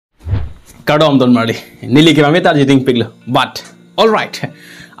Kardom don Marley. Nili Kirameta Jiting Piglo. But alright,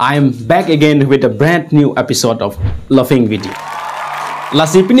 I am back again with a brand new episode of Laughing Video.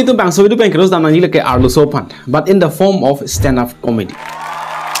 Last episode itu bang so itu pengkeros dan nangil ke Arlo Sopan, but in the form of stand-up comedy.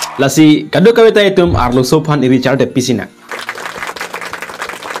 Lasi kado kaweta itu Arlo Sopan iri Richard Pisina.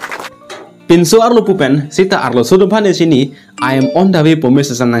 Pinso Arlo Pupen, sita Arlo Sopan di sini. I am on the way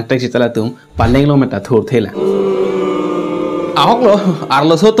pomis sanang taxi talatung paling lo meta thor thela. Ahok lo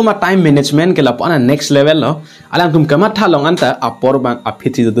Arlo Sotuma time management ke lapana next level lo. Alang tum kamat halong anta aporban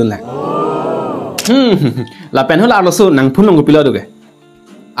apiti dudun lang. La penhola Arlo so nang punong gupilo duge.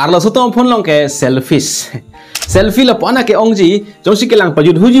 Arlo Sotom punong ke selfies. Selfie la pana ke ongji jongsi ke lang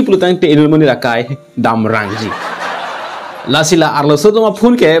pajud huji plutang te inul muni rakai dam rangji. La sila Arlo Sotoma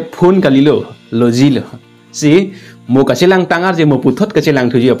pun ke pun kalilo lojilo. Si mo kacilang tangar je mo putot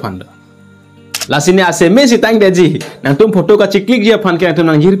kacilang tuji apando. La sini ase mesi tang deji nang tum foto ka ciklik je apand ke nang tum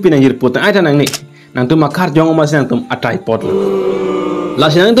nang hirpi nang hirputang aita nang ni nang tum makar jong mas nang tum atai pot lo. La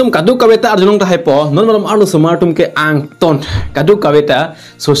sini nang tum kadu kaweta arjunong ta hypo non malam Arlo Somar tum ke ang ton kadu kaweta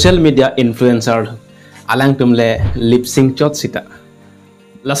social media influencer alang tum le lip sync chot sita.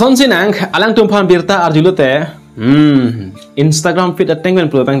 La son sinang alang tum phan birta arjulute Instagram feed atengwen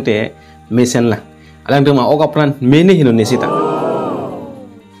plotang te mesen la. Alang tum ma okapran meni Indonesia.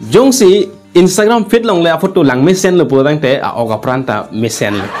 Jongsi Instagram feed long le foto lang mesen lo plotang te a okapran ta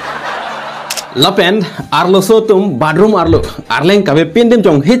mesen. Lapen Arlo Sotum badroom Arlo Arleng kabe pendem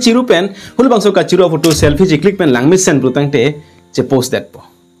jong he chiru pen hul bangso ka chiru foto selfie je click pen lang mesen plotang te je post that po.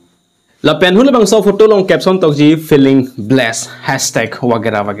 Lapen hul bangso foto long caption tok ji feeling blessed hashtag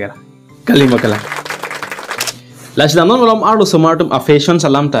wagera wagera. Kalima kala. Lasda non malam Arlo Somartum a fashion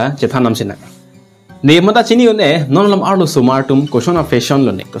salamta jethanam sina. Ne mata chini one non malam Arlo Somartum koshon a fashion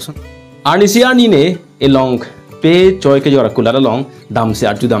lo ne koshon. Arnisia ni ne along pe joy ke jora kula long dam se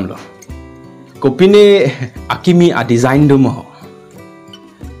arju dam lo. Kopine akimi a design do mo.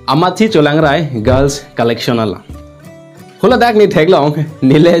 Amathi cholang rai girls collection ala. Hola dak ni thek long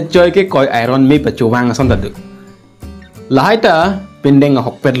nile joy ke koi iron me pachowang son tadu. Lahaita pendeng a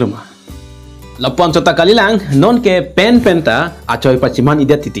hokpet luma. Lapon chota kalilang non ke pen penta achoy pachiman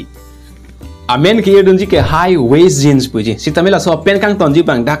identity. Amen ke yedunji ke high waist jeans puji. Sitamela so pen kang tonji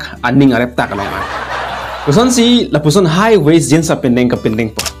bang dak aning arep tak long. Kuson si lapuson high waist jeans a pendeng ka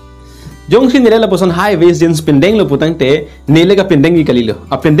pendeng po. Jong si nile lapuson high waist jeans pendeng lo putang te nile ka pendeng gi kalilo.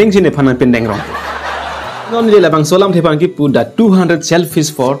 A pendeng si ne phanan pendeng rong. Non nile labang solam the ki pu the 200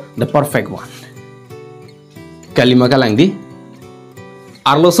 selfies for the perfect one. Kalima kalang di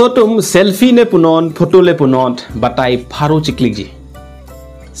Arlo Sotum selfie ne punon photo le punon batai pharu ciklik ji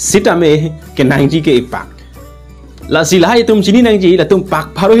sita me ke nangji ke ipak la silahai tum chini nangji la tum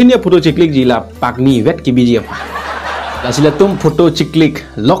pak pharu hinia photo ciklik ji la pak ni vet ki biji apa la sila tum photo ciklik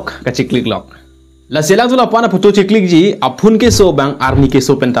lock ka ciklik lock la sila tu la pana photo ciklik ji aphun ke so bang arni ke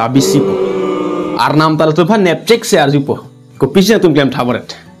so penta bisi po arnam tal tu phan nep check se arju po ko pisna tum claim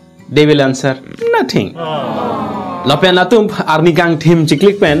thavaret they will answer nothing. Lapen latum arni gang tim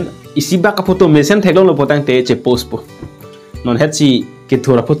ciklik pen isi bak foto mesen theglong lo potang te che post po non hetsi ke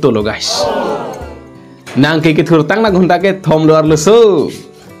thura foto lo guys nang ke thur tang na ghunta ke thom lo arlo so.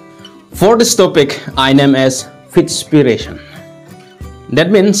 For this topic I name as fitspiration, that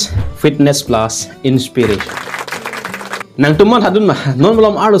means fitness plus inspiration. Nang tumman hadun ma non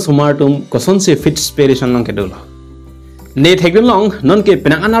malam Arlo Somar tum koson se fitspiration nang ke dolo ne thegin long non ke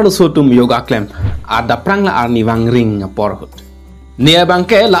penang Arlo Sotum yoga clamp ada prang la arni wang ring porhut ne bang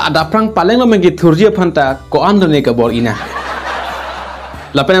ke la ada prang paleng lo mengi thurji phanta ko ando ne ka bor ina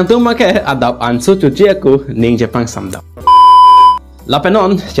la penang tum ma ke adap anso chuji ko ning je pang samda la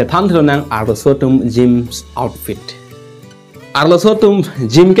penon che than thro nang Arlo Sotum gym outfit. Arlo Sotum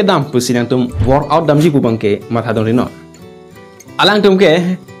gym ke dam pusinang tum workout dam ji ku bang ke matha don rino alang tum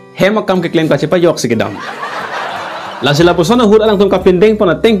ke hemakam ke claim ka che pa yok se ke dam. La sila persona hur alang tum ka pendeng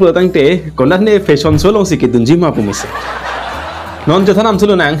pona teng pulotang te kondat ne fashion solong si ke dunji ma pumise. Non jathanam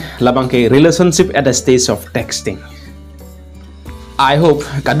tulunang labang ke relationship at the stage of texting. I hope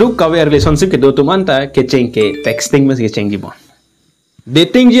kaduk kawe relationship ke do tumanta ke cheng ke texting mes ke cheng jibon.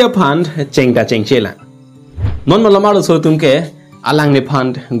 Dating ji phand cheng ta cheng chela. Non malamar so tum ke alang ne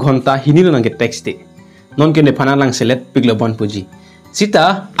phand ghonta hinilo nang ke texte. Non ke ne phana lang select piglo bon puji.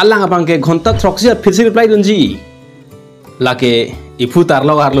 Sita alang abang ke ghonta throxia phirsi reply dunji. Lake ipu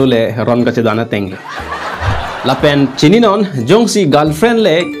tarlo arlo le ron ka chedana tengle lapen chini non jongsi girlfriend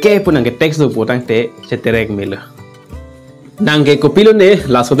le ke punang ke text do potang te cheterek melo nangge kopilo ne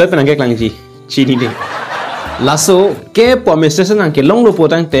laso de penang ke klangji chini ne laso ke pomestation nang ke long lo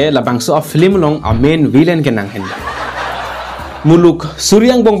potang te la bangso a film long a main villain ke nang hen muluk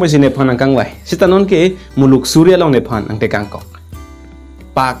suryang bong pesine phan ang kangwai sita non ke muluk surya long ne phan ang te kangkok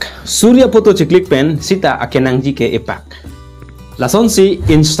pak surya photo che click pen sita akenang ji ke epak lason si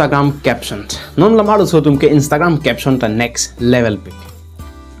Instagram caption non lamaro so tum ke Instagram caption ta next level pic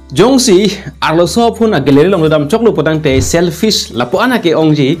jong si arlo so phun a gallery long dam choklu potang te selfish lapo ana ke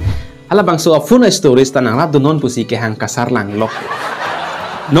ongji ala bang so phun stories ta nang lab non pusi ke hang kasar lang lok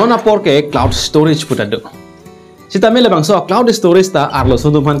non apor ke cloud storage putado sita mele bang so cloud storage ta arlo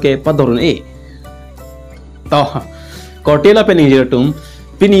so dum ke padorun e to kortela pening tum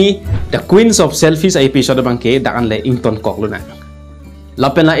pini the queens of selfies episode bang ke dakan le ington kok luna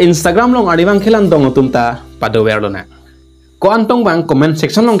lapena Instagram long ari bang khilan dong tum ta padower luna ko antong bang comment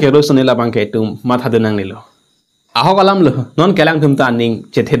section long ke ro sunila bang ke tum matha dunang nilo aho kalam lo non kelang tum ta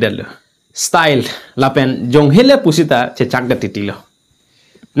ning chethedel lo style lapen jong hele pusita che chakda titilo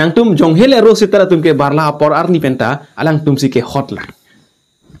nang tum jong hele ro sitara tum ke barla por arni penta alang tum si ke hotline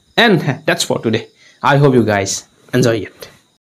and that's for today. I hope you guys enjoy it.